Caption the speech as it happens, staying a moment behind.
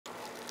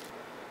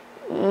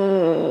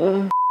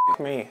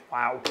me.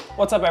 Wow.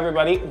 What's up,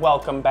 everybody?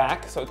 Welcome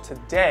back. So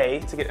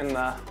today, to get in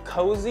the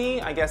cozy,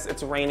 I guess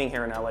it's raining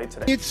here in LA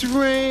today. It's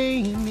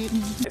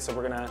raining. Okay, so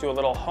we're gonna do a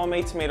little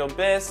homemade tomato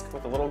bisque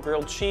with a little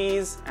grilled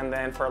cheese, and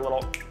then for a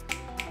little,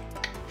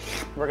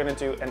 we're gonna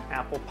do an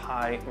apple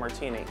pie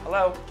martini.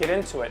 Hello, get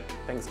into it.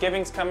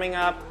 Thanksgiving's coming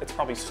up. It's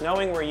probably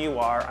snowing where you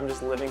are. I'm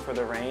just living for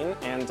the rain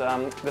and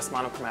this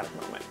monochromatic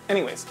moment.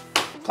 Anyways,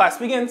 class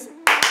begins.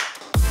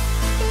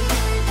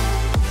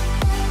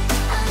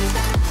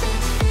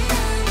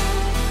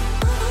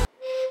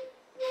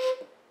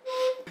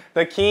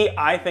 The key,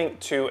 I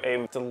think, to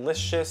a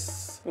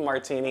delicious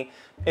martini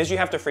is you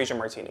have to freeze your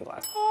martini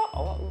glass.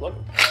 Oh, look.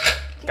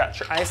 Got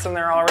your ice in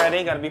there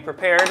already, gotta be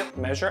prepared.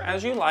 Measure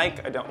as you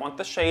like. I don't want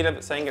the shade of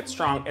it saying it's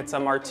strong. It's a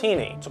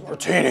martini. It's a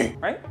martini,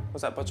 right?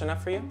 Was that butch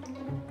enough for you?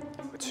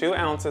 2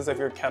 ounces of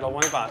your Kettle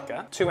One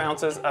vodka, 2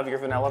 ounces of your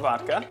vanilla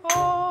vodka,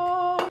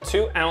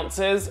 2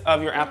 ounces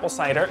of your apple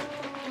cider.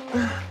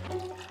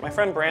 My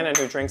friend Brandon,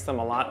 who drinks them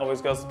a lot,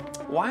 always goes,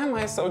 why am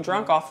I so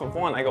drunk off of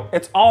one? I go,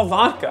 it's all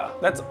vodka.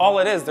 That's all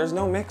it is. There's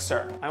no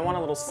mixer. I want a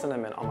little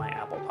cinnamon on my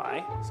apple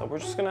pie. So we're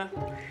just gonna,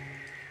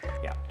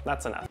 yeah,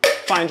 that's enough.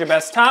 Find your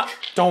best top.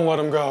 Don't let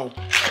them go.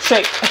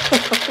 Shake.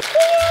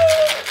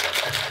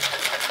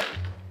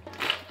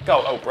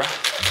 Go, Oprah.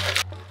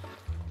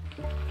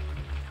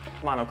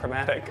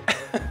 Monochromatic.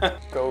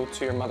 Go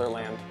to your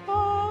motherland.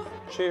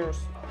 Cheers.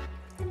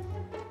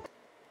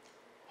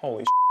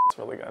 Holy shit. It's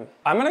really good.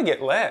 I'm gonna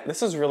get lit.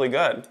 This is really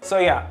good. So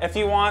yeah, if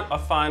you want a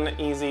fun,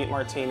 easy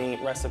martini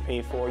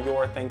recipe for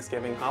your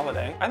Thanksgiving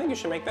holiday, I think you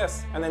should make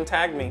this and then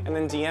tag me and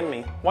then DM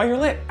me while you're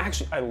lit.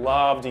 Actually, I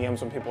love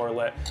DMs when people are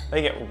lit.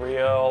 They get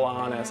real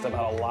honest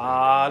about a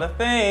lot of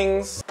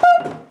things.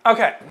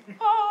 Okay.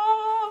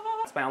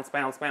 Bounce,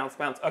 bounce, bounce,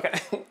 bounce. Okay,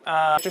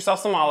 get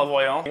yourself some olive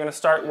oil. You're gonna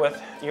start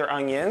with your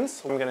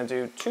onions. I'm gonna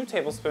do 2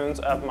 tablespoons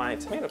of my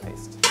tomato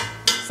paste.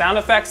 Sound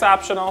effects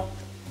optional.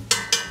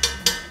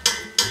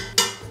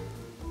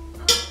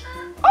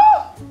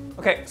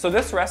 Okay, so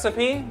this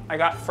recipe I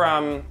got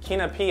from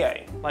Kina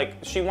PA. Like,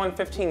 she won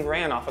 15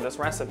 grand off of this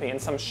recipe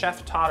and some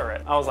chef taught her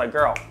it. I was like,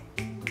 girl,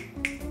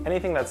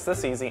 anything that's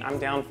this easy, I'm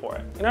down for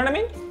it. You know what I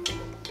mean?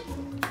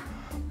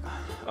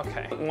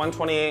 Okay,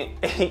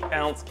 128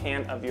 ounce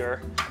can of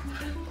your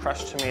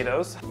crushed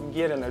tomatoes.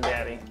 Get in there,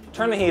 daddy.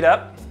 Turn the heat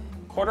up.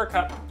 1/4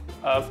 cup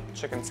of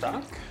chicken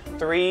stock.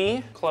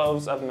 3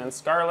 cloves of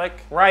minced garlic.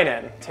 Right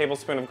in.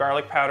 Tablespoon of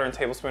garlic powder and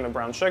tablespoon of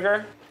brown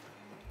sugar.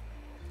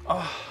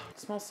 Oh. It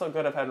smells so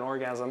good, I've had an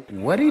orgasm.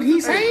 What did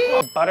he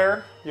say?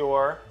 Butter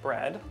your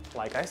bread.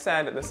 Like I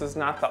said, this is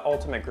not the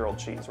ultimate grilled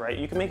cheese, right?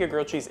 You can make a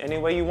grilled cheese any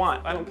way you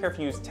want. I don't care if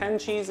you use 10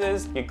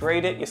 cheeses, you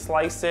grate it, you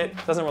slice it,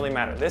 doesn't really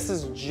matter. This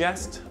is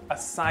just a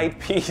side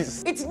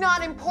piece. It's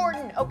not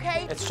important,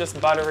 okay? It's just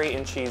buttery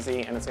and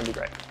cheesy and it's gonna be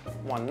great.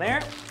 1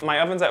 there.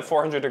 My oven's at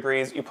 400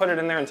 degrees. You put it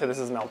in there until this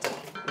is melted.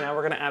 Now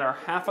we're gonna add our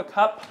 1/2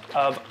 cup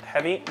of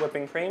heavy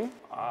whipping cream.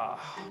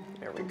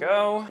 There we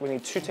go. We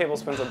need 2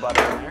 tablespoons of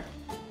butter in there.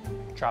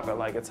 Drop it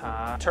like it's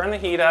hot. Turn the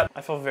heat up.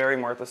 I feel very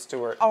Martha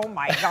Stewart. Oh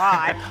my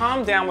God.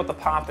 Calm down with the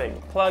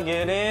popping. Plug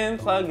it in,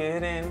 plug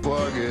it in.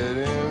 Plug it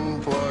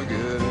in, plug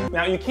it in.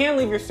 Now you can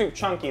leave your soup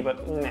chunky,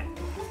 but nah.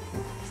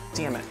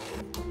 Damn it.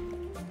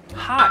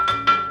 Hot.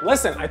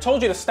 Listen, I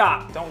told you to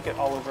stop. Don't get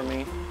all over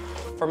me.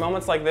 For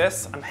moments like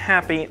this, I'm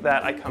happy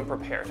that I come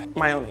prepared.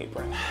 My own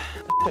apron.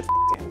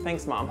 Damn,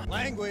 thanks, Mom.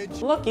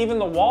 Language. Look, even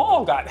the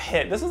wall got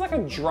hit. This is like a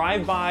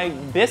drive-by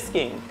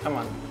bisquing. Come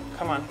on,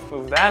 come on.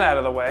 Move that out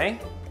of the way.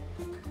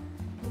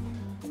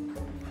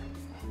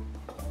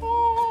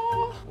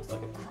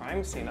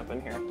 Crime scene up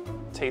in here.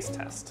 Taste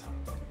test.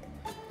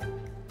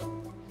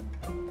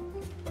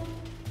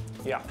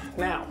 Yeah.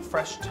 Now,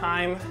 fresh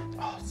thyme.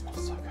 Oh, it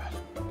smells so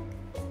good.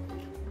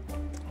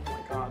 Oh my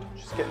God,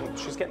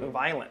 she's getting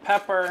violent.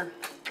 Pepper,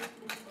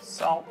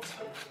 salt,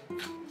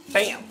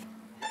 bam.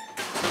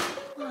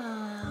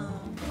 Wow.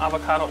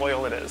 Avocado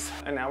oil it is.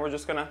 And now we're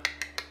just gonna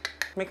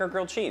make our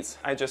grilled cheese.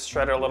 I just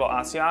shredded a little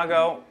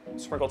asiago,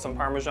 sprinkled some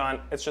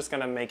Parmesan. It's just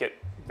gonna make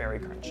it very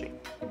crunchy.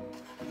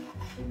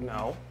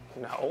 No,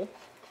 no.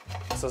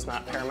 This is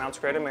not Paramount's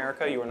Great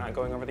America. You are not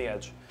going over the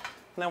edge.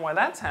 Now while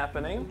that's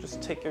happening, just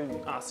take your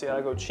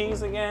Asiago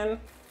cheese again.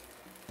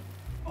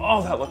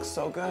 Oh, that looks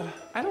so good.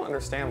 I don't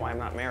understand why I'm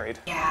not married.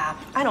 Yeah,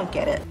 I don't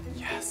get it.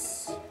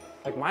 Yes.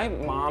 Like my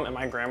mom and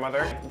my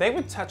grandmother, they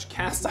would touch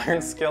cast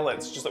iron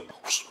skillets, just like,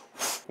 whoosh,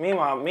 whoosh.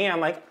 Meanwhile, I'm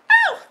like,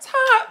 oh, it's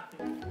hot.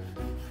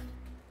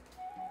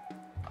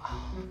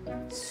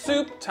 Oh,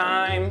 soup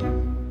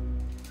time.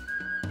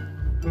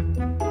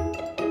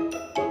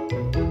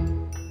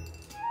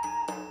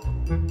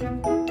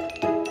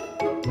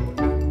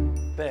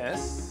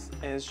 This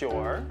is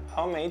your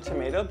homemade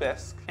tomato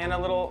bisque and a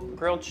little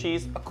grilled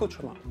cheese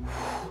accoutrement.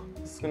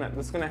 This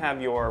is gonna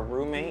have your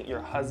roommate,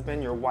 your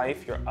husband, your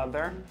wife, your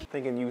other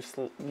thinking you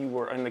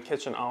were in the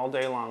kitchen all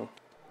day long.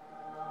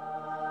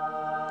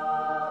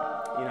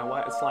 You know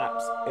what? It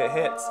slaps. It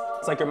hits.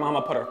 It's like your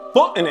mama put her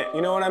foot in it.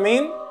 You know what I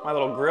mean? My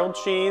little grilled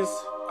cheese.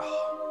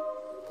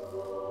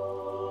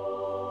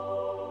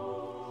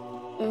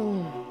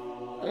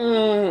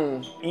 Oh.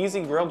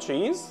 easy grilled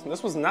cheese.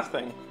 This was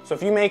nothing. So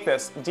if you make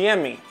this,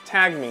 DM me,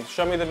 tag me,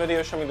 show me the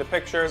video, show me the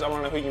pictures. I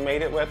wanna know who you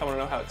made it with. I wanna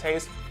know how it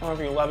tastes. I wanna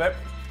know if you love it.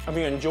 If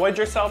you enjoyed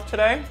yourself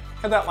today,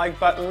 hit that like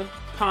button,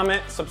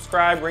 comment,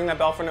 subscribe, ring that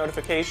bell for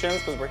notifications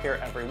because we're here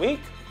every week.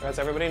 As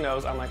everybody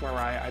knows, unlike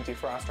Mariah, I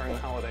defrost during the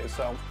holidays,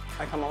 so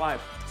I come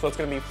alive. So it's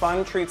gonna be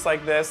fun treats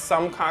like this,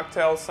 some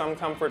cocktails, some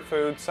comfort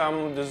food,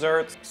 some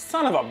desserts.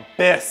 Son of a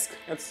bisque,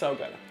 it's so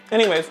good.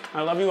 Anyways,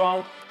 I love you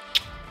all.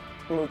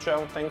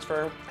 Mucho, thanks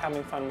for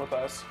having fun with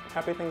us.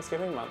 Happy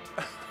Thanksgiving month.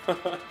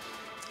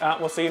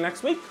 We'll see you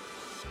next week.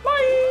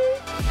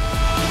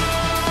 Bye!